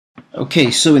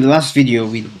Okay, so in the last video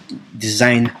we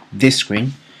designed this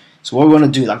screen. So what we want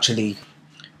to do is actually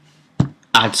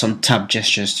add some tab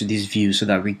gestures to this view so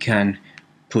that we can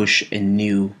push a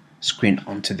new screen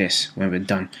onto this when we're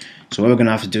done. So what we're going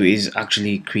to have to do is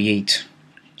actually create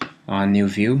our new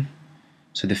view.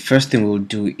 So the first thing we'll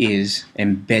do is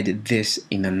embed this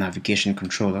in a navigation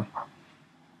controller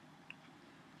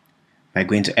by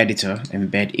going to editor,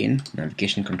 embed in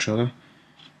navigation controller.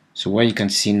 So what you can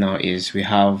see now is we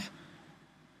have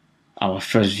our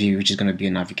first view, which is going to be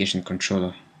a navigation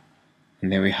controller,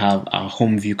 and then we have our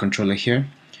home view controller here.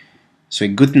 So a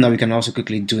good thing that we can also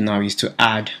quickly do now is to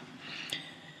add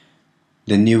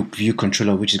the new view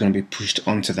controller, which is going to be pushed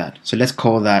onto that. So let's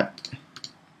call that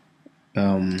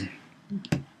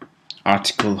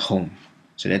article home.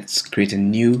 So let's create a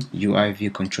new UI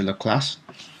view controller class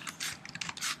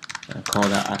and call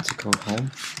that article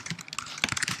home.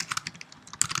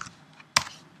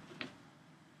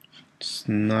 It's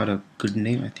not a good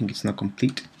name. I think it's not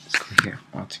complete. Let's go here,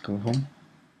 article home.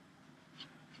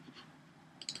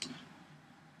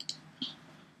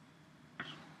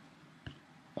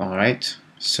 Alright,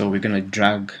 so we're gonna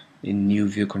drag a new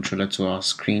view controller to our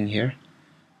screen here.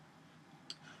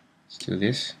 Let's do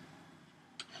this.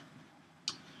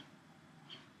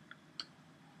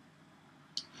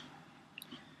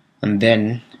 And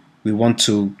then we want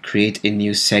to create a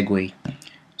new segue.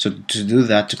 So to do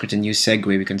that, to create a new segue,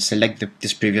 we can select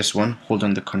this previous one, hold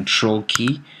on the control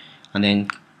key, and then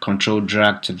control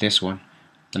drag to this one.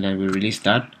 And then we release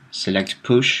that, select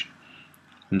push,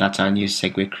 and that's our new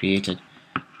segue created.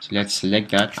 So let's select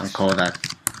that and call that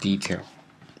detail.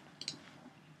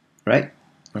 Right?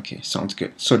 Okay, sounds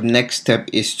good. So the next step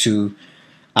is to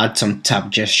add some tab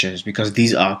gestures, because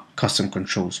these are custom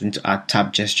controls. We need to add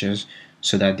tab gestures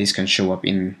so that this can show up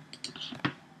in,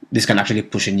 this can actually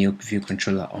push a new view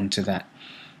controller onto that.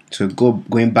 So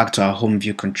going back to our home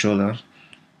view controller,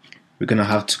 we're gonna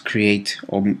have to create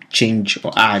or change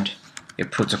or add a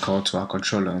protocol to our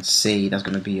controller and say that's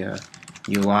gonna be a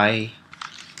UI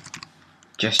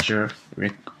gesture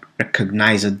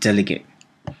recognizer delegate.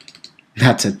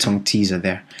 That's a tongue teaser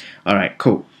there. Alright,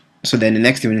 cool. So then the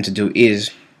next thing we need to do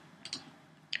is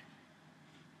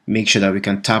make sure that we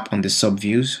can tap on the sub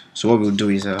views. So what we'll do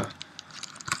is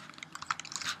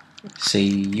say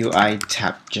UI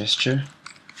tap gesture,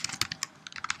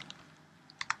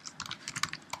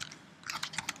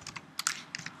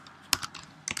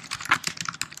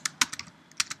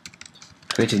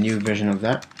 create a new version of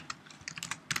that.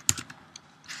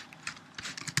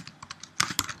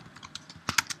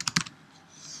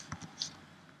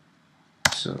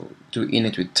 So do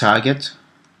init with target,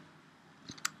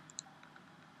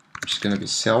 which is going to be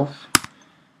self,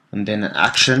 and then an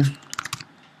action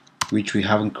which we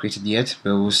haven't created yet,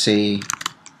 but we'll say,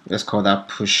 let's call that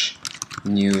push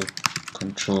new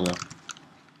controller.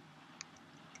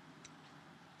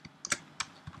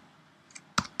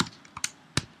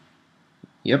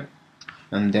 Yep,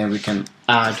 and then we can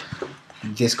add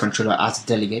this controller as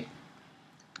delegate.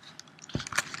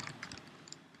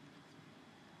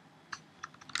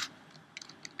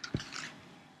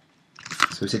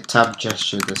 So we say tab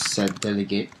gesture the set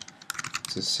delegate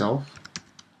to self,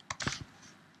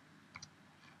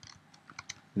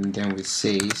 and then we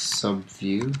say sub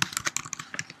view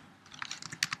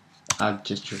add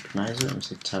gesture recognizer and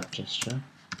say tab gesture.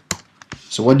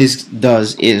 So what this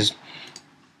does is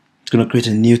it's going to create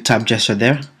a new tab gesture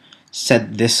there,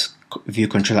 set this view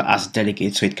controller as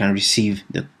delegate so it can receive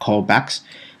the callbacks,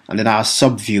 and then our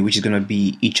sub view, which is going to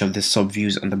be each of the sub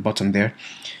views on the bottom there,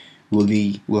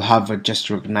 will have a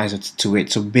gesture recognizer to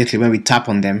it. So basically when we tap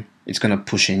on them, it's going to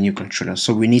push a new controller.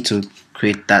 So we need to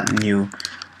create that new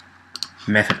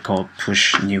method called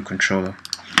push new controller.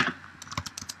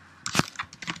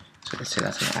 So let's say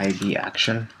that's an IB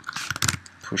action,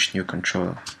 push new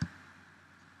controller.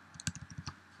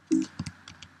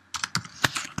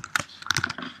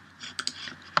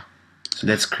 So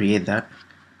let's create that.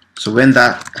 So when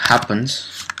that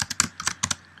happens,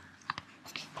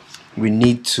 we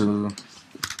need to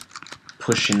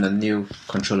push in the new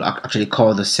controller, actually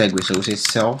call the segue. So we'll say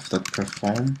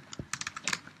self.perform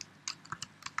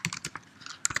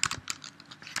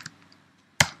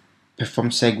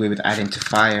segue with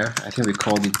identifier. I think we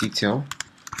called it detail,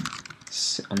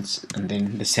 and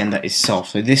then the sender is self.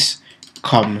 So this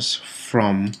comes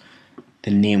from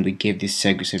the name we gave this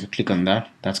segue. So if you click on that,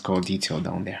 that's called detail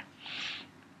down there.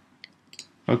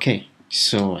 Okay,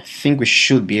 so I think we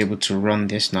should be able to run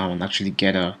this now and actually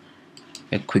get a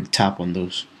quick tap on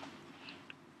those.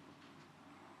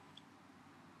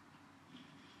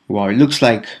 Wow, it looks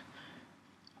like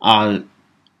our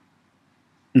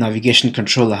navigation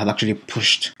controller has actually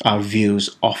pushed our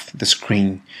views off the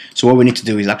screen. So what we need to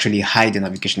do is actually hide the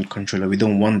navigation controller. We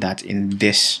don't want that in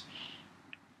this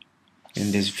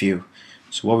view.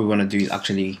 So what we want to do is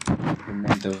actually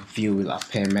implement the view will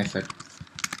appear method.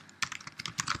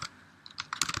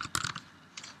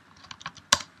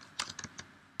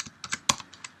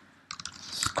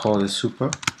 Let's call it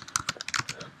super.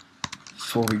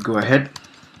 Before we go ahead,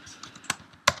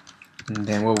 and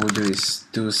then what we'll do is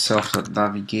do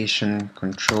self.navigation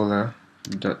controller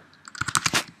dot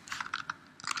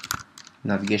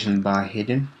navigation bar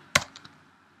hidden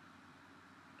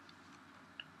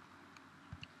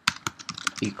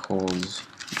equals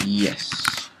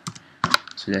yes.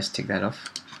 So let's take that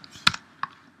off.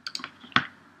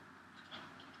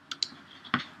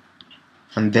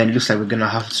 And then looks like we're gonna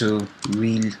have to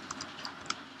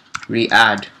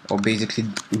re-add or basically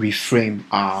reframe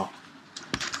our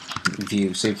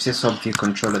view. So if it says subview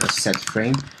controller the set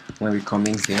frame, when we come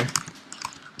in here,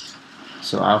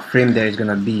 so our frame there is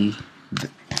gonna be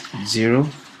 0,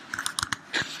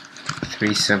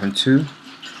 372,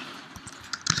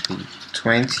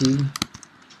 320,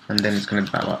 and then it's gonna be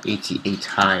about 88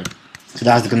 high. So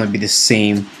that's gonna be the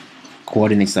same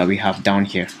coordinates that we have down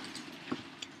here.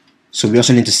 So we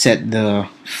also need to set the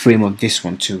frame of this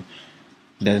one too,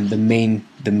 the main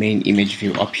image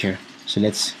view up here. So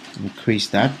let's increase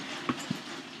that.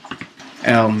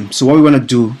 So what we want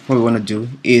to do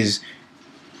is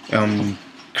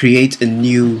create a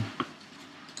new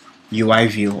UI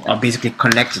view, or basically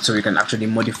connect it so we can actually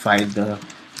modify the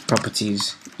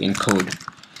properties in code.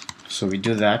 So we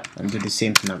do that and do the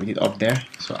same thing that we did up there.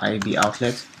 So ID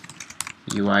outlet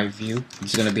UI view.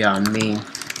 This is going to be our main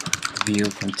view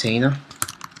container.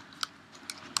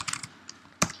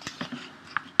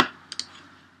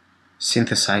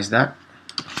 Synthesize that.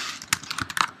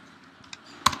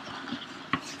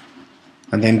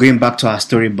 And then going back to our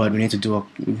storyboard, we need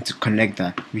to connect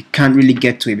that. We can't really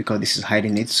get to it because this is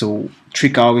hiding it. So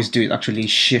trick I always do is actually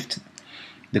shift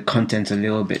the content a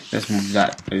little bit. Let's move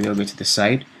that a little bit to the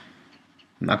side.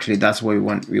 And actually that's what we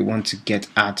want. We want to get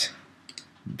at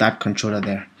that controller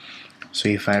there. So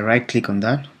if I right click on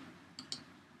that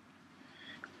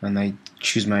and I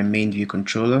choose my main view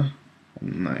controller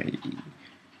and I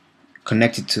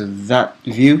connect it to that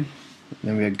view,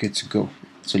 then we are good to go.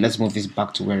 So let's move this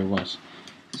back to where it was.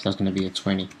 So that's going to be a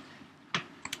 20.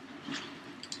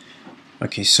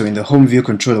 Okay, so in the home view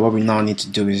controller, what we now need to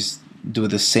do is do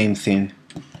the same thing.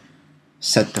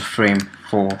 Set the frame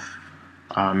for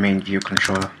our main view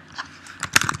controller.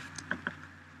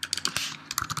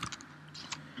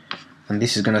 And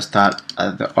this is going to start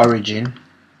at the origin.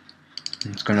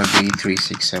 It's going to be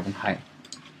 367 high.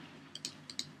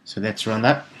 So let's run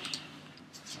that.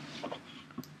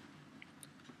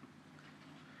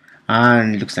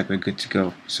 And it looks like we're good to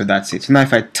go. So that's it. So now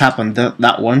if I tap on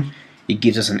that one, it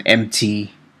gives us an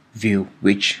empty view,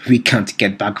 which we can't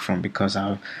get back from because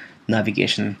our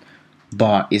navigation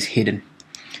bar is hidden.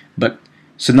 But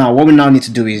so now what we now need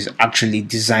to do is actually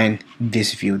design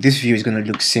this view. This view is going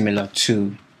to look similar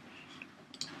to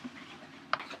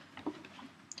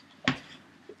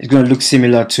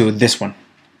this one,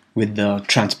 with the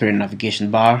transparent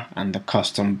navigation bar and the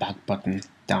custom back button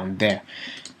down there.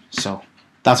 So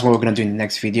that's what we're going to do in the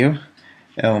next video.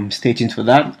 Stay tuned for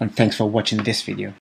that, and thanks for watching this video.